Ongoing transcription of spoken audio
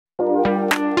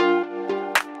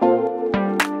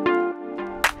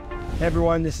Hey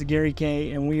everyone, this is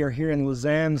Kayye, and we are here in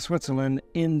Lausanne, Switzerland,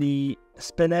 in the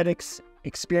SpinetiX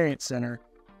Experience Center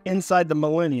inside the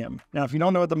Millennium. Now, if you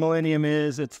don't know what the Millennium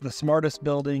is, it's the smartest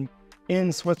building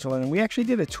in Switzerland. And we actually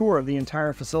did a tour of the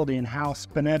entire facility and how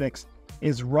SpinetiX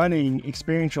is running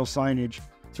experiential signage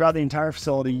throughout the entire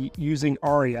facility using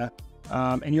Aria.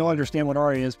 And you'll understand what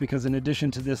Aria is because in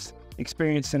addition to this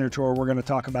Experience Center tour, we're going to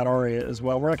talk about Aria as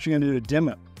well. We're actually going to do a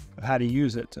demo of how to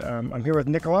use it. I'm here with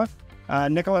Nikola.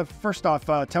 Nikola, first off,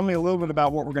 tell me a little bit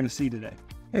about what we're going to see today.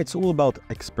 It's all about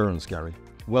experience, Gary.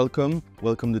 Welcome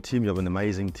the team. You have an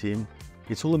amazing team.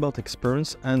 It's all about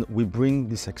experience, and we bring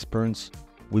this experience,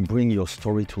 we bring your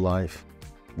story to life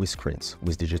with screens,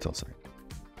 with digital sign.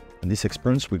 And this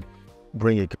experience, we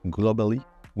bring it globally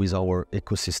with our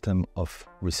ecosystem of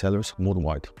resellers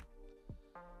worldwide.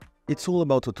 It's all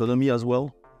about autonomy as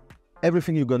well.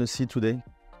 Everything you're going to see today,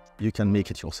 you can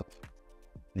make it yourself.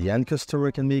 The end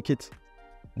customer can make it.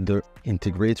 The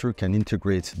integrator can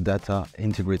integrate data,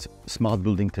 integrate smart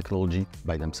building technology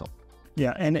by themselves.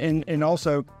 Yeah, and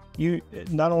also, you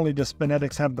not only does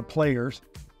SpinetiX have the players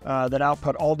that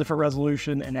output all different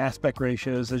resolution and aspect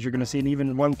ratios, as you're going to see, and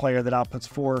even one player that outputs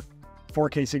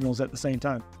 4K signals at the same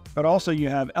time. But also you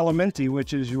have Elementi,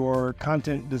 which is your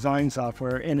content design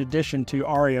software, in addition to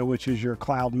Aria, which is your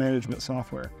cloud management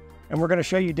software. And we're going to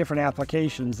show you different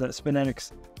applications that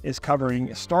SpinetiX is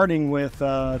covering, starting with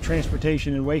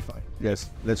transportation and wayfinding. Yes,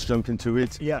 let's jump into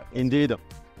it. Yeah. Indeed,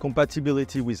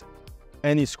 compatibility with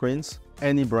any screens,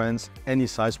 any brands, any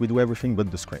size. We do everything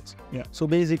but the screens. Yeah. So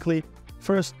basically,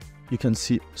 first, you can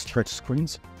see stretch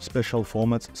screens, special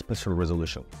formats, special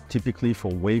resolution. Typically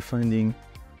for wayfinding,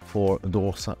 for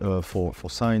door, for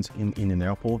signs in an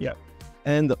airport. Yeah.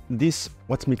 And this,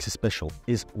 what makes it special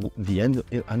is the end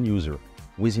user.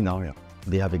 Within Aria,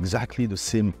 they have exactly the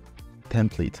same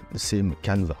template, the same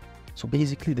Canva. So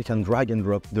basically they can drag and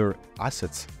drop their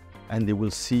assets and they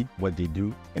will see what they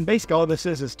do. And basically all this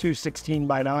is two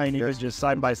 16:9 images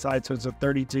side by side. So it's a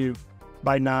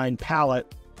 32:9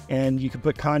 palette, and you can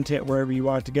put content wherever you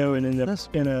want it to go. And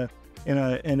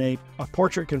in a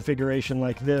portrait configuration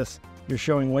like this, you're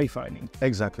showing wayfinding.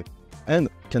 Exactly. And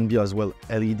can be as well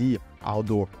LED,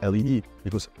 outdoor LED,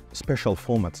 because special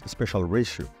formats, special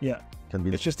ratio. Yeah. Can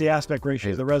be it's just the aspect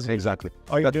ratio, the resolution. Exactly.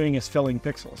 All you're doing is filling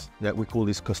pixels. Yeah, we call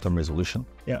this custom resolution.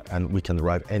 Yeah. And we can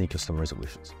derive any custom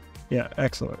resolutions. Yeah,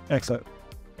 excellent, excellent.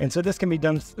 And so this can be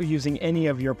done using any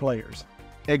of your players.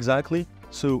 Exactly.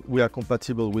 So we are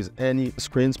compatible with any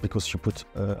screens because you put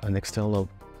an external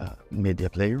media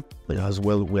player. But as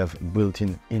well, we have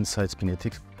built-in inside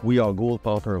SpinetiX. We are a gold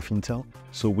partner of Intel.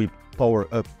 So we power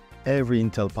up every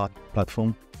Intel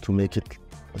platform to make it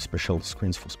a special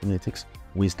screens for SpinetiX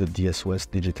with the DSOS,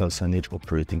 Digital Signage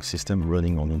Operating System,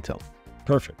 running on Intel.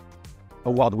 Perfect.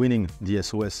 Award-winning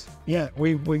DSOS. Yeah,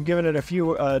 we've given it a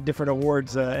few different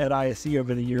awards at ISE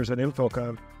over the years at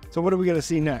InfoCom. So what are we going to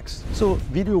see next? So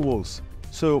video walls.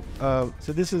 So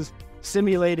this is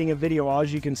simulating a video.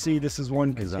 As you can see, this is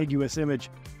one contiguous image.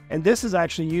 And this is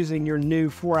actually using your new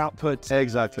 4-output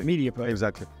media player.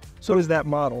 Exactly. So what is that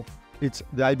model? It's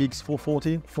the IBX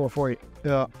 440. 440.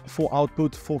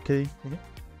 4-output 4K. Mm-hmm.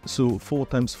 So 4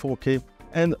 times 4K.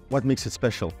 And what makes it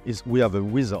special is we have a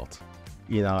wizard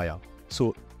in Aria.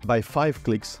 So by 5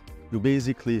 clicks, you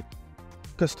basically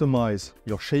customize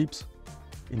your shapes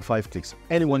in 5 clicks.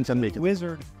 Anyone can make it.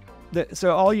 Wizard.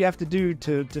 So all you have to do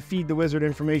to feed the wizard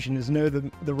information is know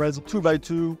the resolution.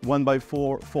 2x2,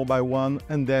 1x4, 4x1,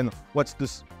 and then what's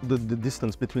the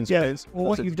distance between screens? Well,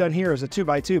 what you've done here is a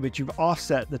 2x2, but you've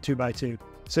offset the 2x2.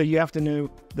 So you have to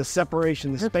know the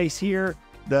separation, the space here.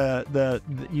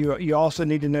 You also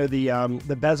need to know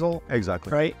the bezel.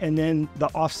 Exactly. Right, and then the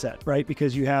offset, right,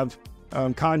 because you have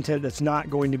content that's not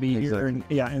going to be here,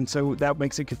 and so that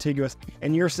makes it contiguous.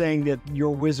 And you're saying that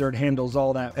your wizard handles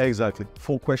all that. Exactly.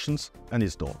 4 questions and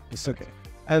it's done. It's okay.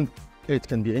 And it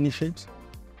can be any shapes,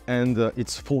 and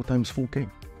it's 4 times 4K.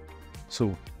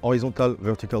 So horizontal,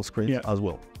 vertical screen as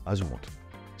well as you want.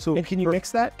 So and can you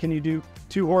mix that? Can you do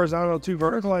 2 horizontal, 2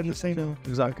 vertical at the same time?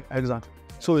 Exactly.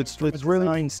 So it's really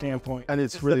design standpoint, and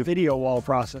it's really the video wall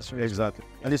processor. Exactly.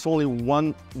 And it's only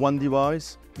one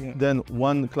device, then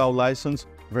one cloud license,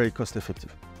 very cost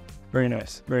effective. Very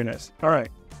nice, very nice. All right.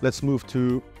 Let's move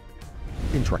to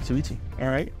interactivity. All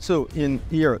right. So in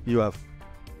here you have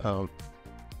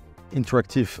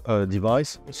interactive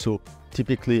device. So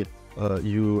typically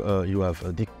you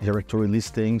have directory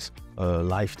listings,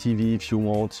 live TV if you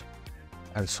want,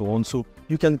 and so on. So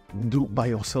you can do by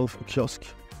yourself a kiosk.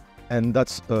 And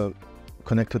that's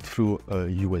connected through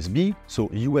USB. So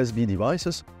USB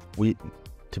devices, we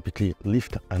typically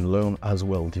lift and learn as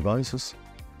well devices.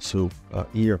 So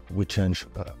here we change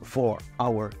for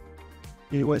our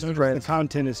the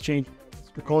content is changing.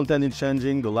 The content is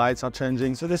changing, the lights are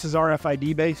changing. So this is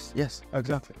RFID based? Yes,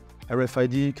 exactly.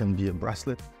 RFID can be a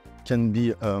bracelet, can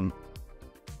be a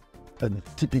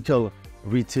typical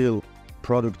retail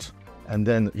product, and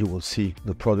then you will see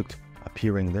the product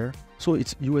appearing there. So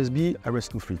it's USB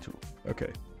RS232.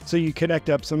 Okay. So you connect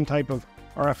up some type of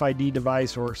RFID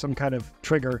device or some kind of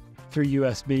trigger through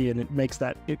USB, and it makes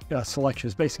that selection.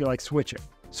 It's basically like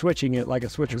switching it like a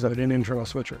switcher, but an internal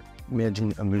switcher.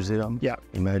 Imagine a museum. Yeah.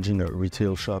 Imagine a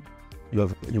retail shop. You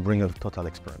bring a total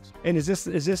experience. And is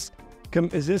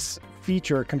this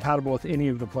feature compatible with any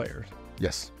of the players?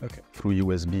 Yes. Okay. Through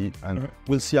USB, and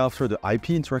we'll see after the IP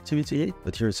interactivity.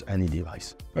 But here's any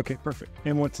device. Okay, perfect.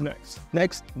 And what's next?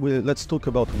 Next, let's talk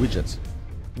about widgets.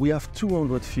 We have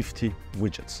 250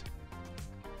 widgets.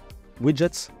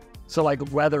 So like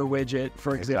weather widget,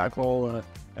 for example,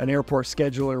 an airport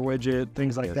scheduler widget,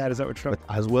 things like that. Is that what you're talking about?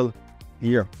 But as well,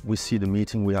 here we see the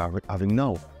meeting we are having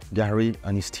now, Gary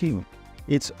and his team.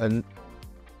 It's a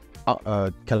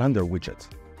calendar widget.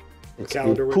 It's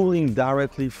pulling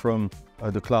directly from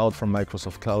the cloud, from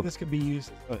Microsoft Cloud. This could be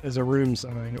used as a room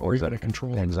sign or even a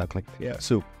control. Exactly. Yeah.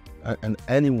 So, and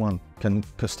anyone can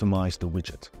customize the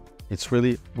widget. It's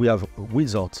really, we have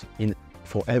wizards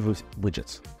for every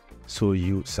widget. So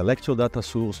you select your data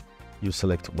source, you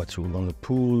select what you want to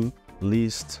pull,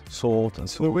 list, sort, and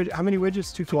so on. How many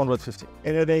widgets? 250.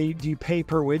 And do you pay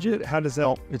per widget? How does that?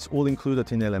 No, it's all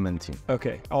included in Elementy.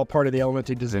 Okay, all part of the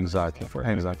Elementy design.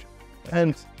 Exactly.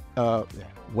 And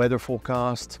weather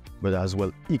forecast, but as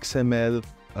well XML.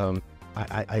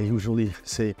 I usually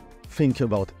say, think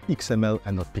about XML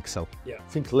and not pixel. Yeah.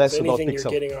 Think less about pixel.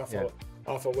 Anything you're getting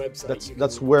off a website.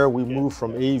 That's where we move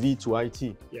from AV to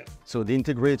IT. Yeah. So the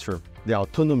integrator, they are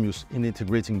autonomous in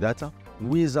integrating data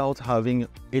without having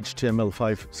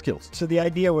HTML5 skills. So the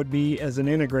idea would be, as an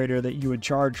integrator, that you would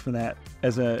charge for that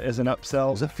as an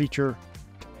upsell feature.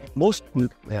 Most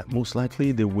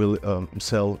likely they will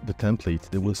sell the template,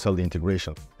 they will sell the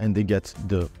integration, and they get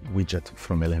the widget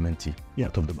from Elementy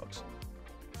out of the box.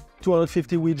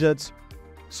 250 widgets.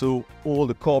 So all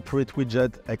the corporate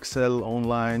widget, Excel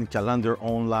online, Calendar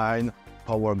online,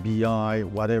 Power BI,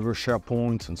 whatever,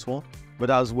 SharePoint, and so on. But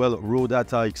as well, raw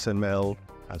data, XML,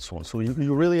 and so on. So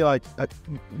you really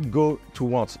go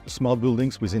towards smart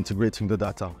buildings with integrating the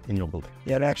data in your building.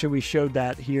 Yeah, and actually we showed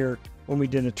that here when we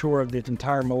did a tour of the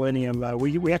entire Millennium.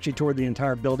 We actually toured the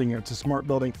entire building here. It's a smart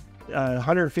building,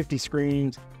 150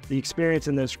 screens, the experience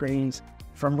in those screens,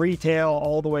 from retail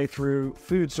all the way through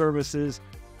food services,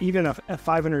 even a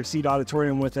 500-seat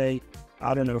auditorium with a,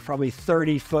 I don't know, probably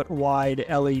 30-foot wide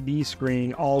LED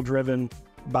screen, all driven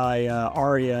by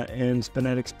Aria and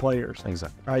SpinetiX players.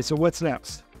 Exactly. All right, so what's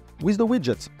next? With the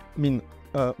widgets, I mean,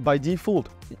 by default,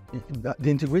 the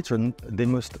integrator, they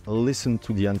must listen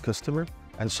to the end customer.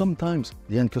 And sometimes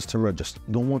the end customer just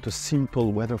don't want a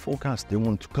simple weather forecast. They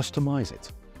want to customize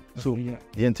it. So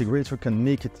the integrator can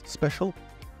make it special.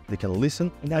 They can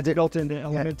listen. And that's built into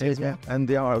Elementy as well. And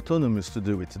they are autonomous to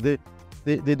do it.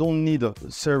 They don't need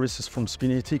services from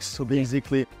SpinetiX. So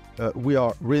basically, we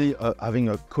are really having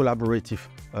a collaborative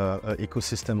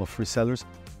ecosystem of resellers.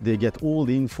 They get all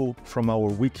the info from our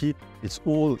wiki. It's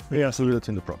all included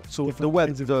in the product. So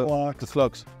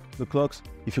the clocks,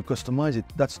 if you customize it,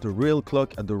 that's the real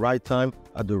clock at the right time,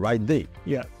 at the right day.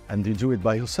 Yeah. And you do it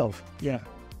by yourself. Yeah.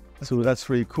 So that's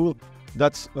really cool.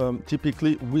 That's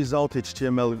typically without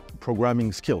HTML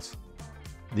programming skills.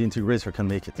 The integrator can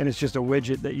make it. And it's just a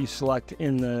widget that you select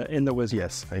in the wizard.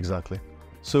 Yes, exactly.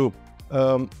 So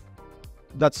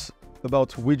that's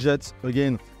about widgets.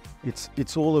 Again,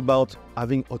 it's all about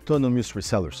having autonomous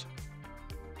resellers,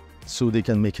 so they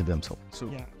can make it themselves.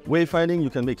 So wayfinding, you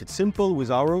can make it simple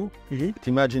with Arrow. But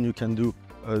imagine you can do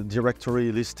a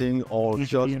directory listing or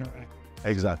just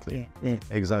exactly.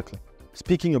 Exactly.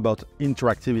 Speaking about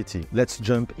interactivity, let's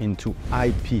jump into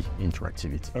IP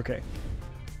interactivity. Okay.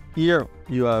 Here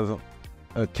you have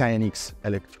a KNX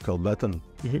electrical button.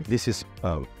 This is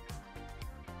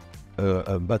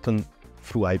a button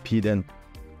through IP, then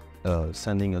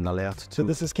sending an alert. So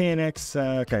this is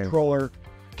KNX controller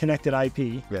connected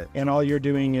IP, and all you're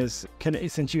doing is,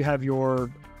 since you have your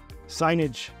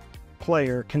signage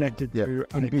player connected through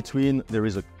in between, there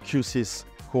is a QSys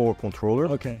core controller.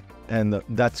 Okay. And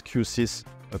that QSys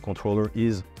controller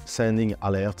is sending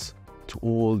alerts to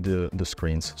all the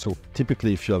screens. So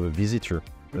typically, if you have a visitor,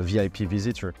 a VIP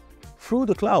visitor, through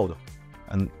the cloud,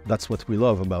 and that's what we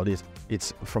love about it,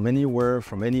 it's from anywhere,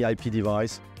 from any IP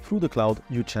device, through the cloud,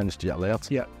 you change the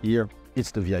alerts. Yeah. Here,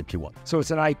 it's the VIP one. So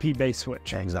it's an IP-based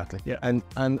switch. Exactly. Yeah. And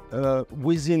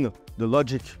within the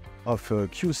logic of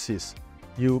QSys,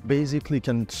 you basically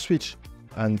can switch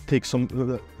and take some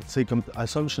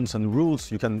assumptions and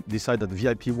rules. You can decide that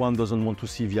VIP1 doesn't want to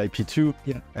see VIP2,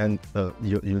 and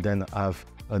you then have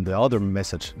the other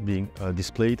message being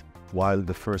displayed, while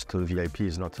the first VIP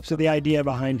is not. So the idea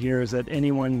behind here is that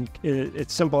anyone,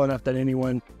 it's simple enough that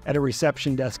anyone at a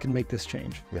reception desk can make this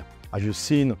change. Yeah. Have you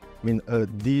seen, I mean,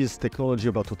 this technology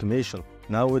about automation,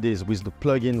 nowadays with the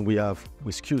plugin we have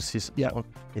with QSys,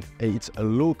 it's a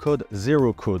low-code,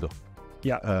 zero-code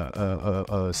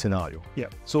scenario.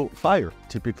 So fire,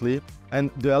 typically, and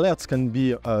the alerts can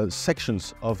be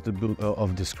sections of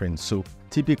the screen. So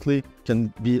typically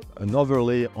can be an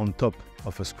overlay on top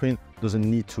of a screen, doesn't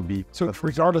need to be. So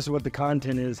regardless of what the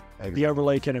content is, the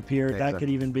overlay can appear. That could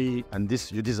even be. And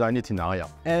this, you design it in ARIA.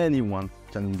 Anyone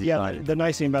can design it. The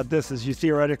nice thing about this is you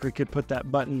theoretically could put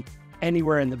that button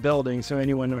anywhere in the building, so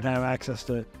anyone would have access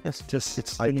to. Just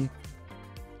it's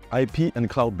IP and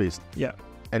cloud-based. Yeah.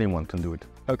 Anyone can do it.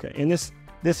 Okay, and this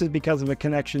is because of a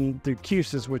connection through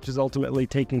QSys, which is ultimately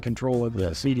taking control of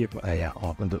the media player.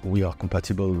 And we are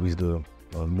compatible with the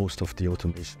most of the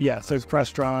automation. Yeah, so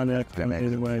Crestron,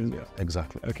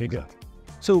 Exactly. Okay, good.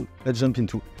 So let's jump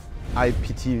into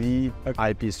IPTV,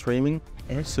 IP streaming.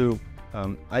 So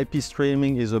IP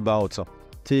streaming is about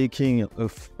taking a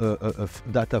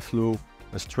data flow,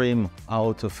 a stream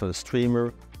out of a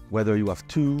streamer, whether you have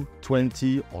 2,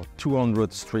 20 or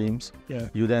 200 streams.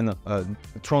 You then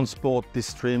transport this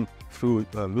stream through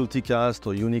multicast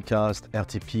or unicast,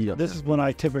 RTP. This is what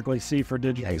I typically see for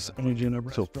digital signage in a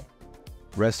restaurant. So,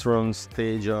 restaurants,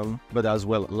 stadium, but as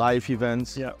well live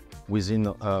events.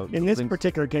 Within in this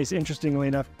particular case, interestingly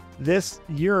enough,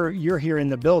 you're here in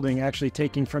the building actually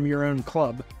taking from your own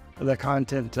club the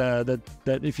content that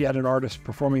if you had an artist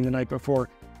performing the night before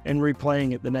and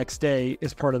replaying it the next day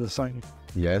is part of the signage.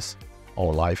 Yes,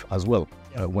 or live as well.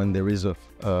 When there is a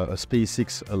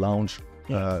SpaceX launch,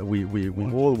 we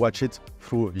all watch it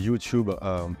through YouTube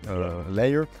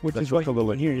layer. Which is what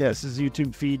you're here. This is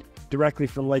YouTube feed directly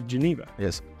from Lake Geneva.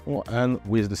 Yes, and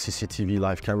with the CCTV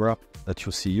live camera that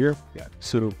you see here.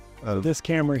 So this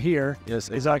camera here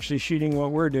is actually shooting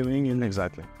what we're doing. And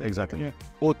exactly.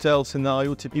 Hotel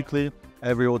scenario, typically.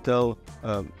 Every hotel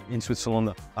in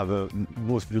Switzerland have a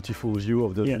most beautiful view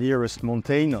of the nearest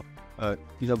mountain,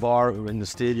 in a bar, in the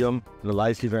stadium, in a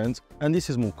live event. And this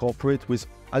is more corporate with,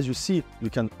 as you see, you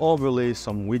can overlay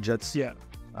some widgets.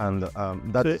 And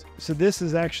that's... So this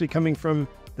is actually coming from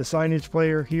the signage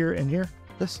player here and here?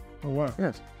 Yes. Oh, wow.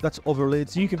 Yes. That's overlaid.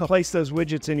 So you can place those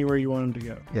widgets anywhere you want them to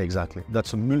go. Yeah, exactly.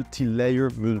 That's a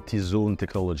multi-layer, multi-zone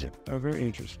technology. Oh, very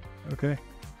interesting. Okay,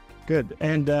 good.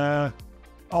 And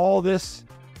all this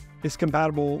is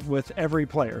compatible with every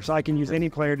player. So I can use any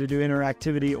player to do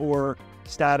interactivity or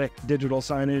static digital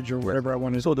signage or whatever I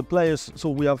want to do. So the players, so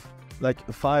we have like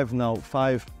five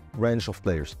range of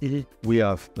players. We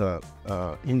have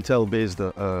Intel-based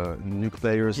NUC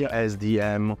players,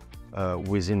 SDM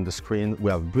within the screen.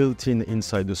 We have built-in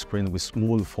inside the screen with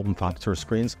small form factor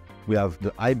screens. We have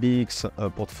the IBX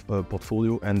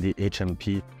portfolio and the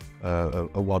HMP,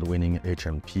 award-winning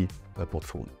HMP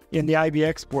portfolio. And the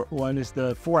IBX one is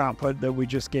the 4-output that we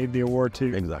just gave the award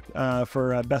to. Exactly.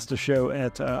 For Best of Show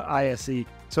at ISE.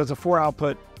 So it's a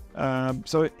 4-output.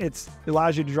 So it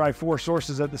allows you to drive 4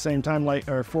 sources at the same time,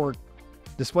 or 4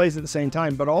 displays at the same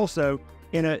time, but also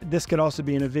this could also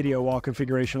be in a video wall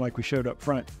configuration like we showed up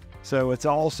front. So it's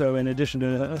also, in addition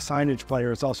to a signage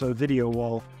player, it's also a video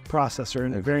wall processor,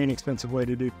 and a very inexpensive way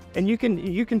to do. And you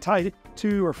can tie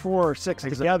 2 or 4 or 6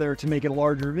 together to make it a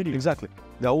larger video. Exactly.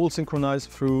 They're all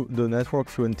synchronized through the network,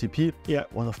 through NTP.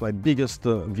 One of my biggest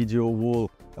video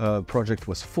wall project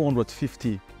was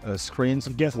 450 screens.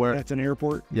 I'm guessing that's an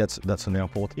airport? Yes, that's an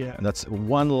airport. And that's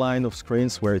one line of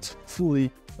screens where it's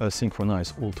fully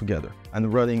synchronized all together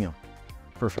and running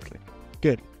perfectly.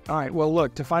 Good. All right, well,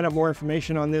 look, to find out more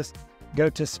information on this, go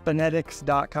to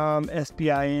SpinetiX.com,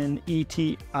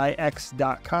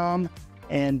 SpinetiX.com,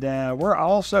 and we're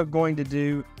also going to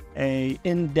do an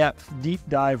in-depth, deep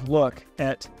dive look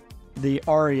at the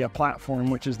ARIA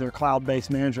platform, which is their cloud-based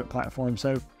management platform.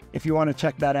 So if you want to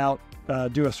check that out,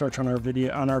 do a search on our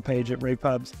page at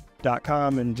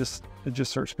ravepubs.com and just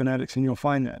search SpinetiX and you'll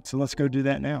find that. So let's go do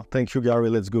that now. Thank you, Gary.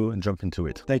 Let's go and jump into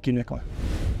it. Thank you, Nikola.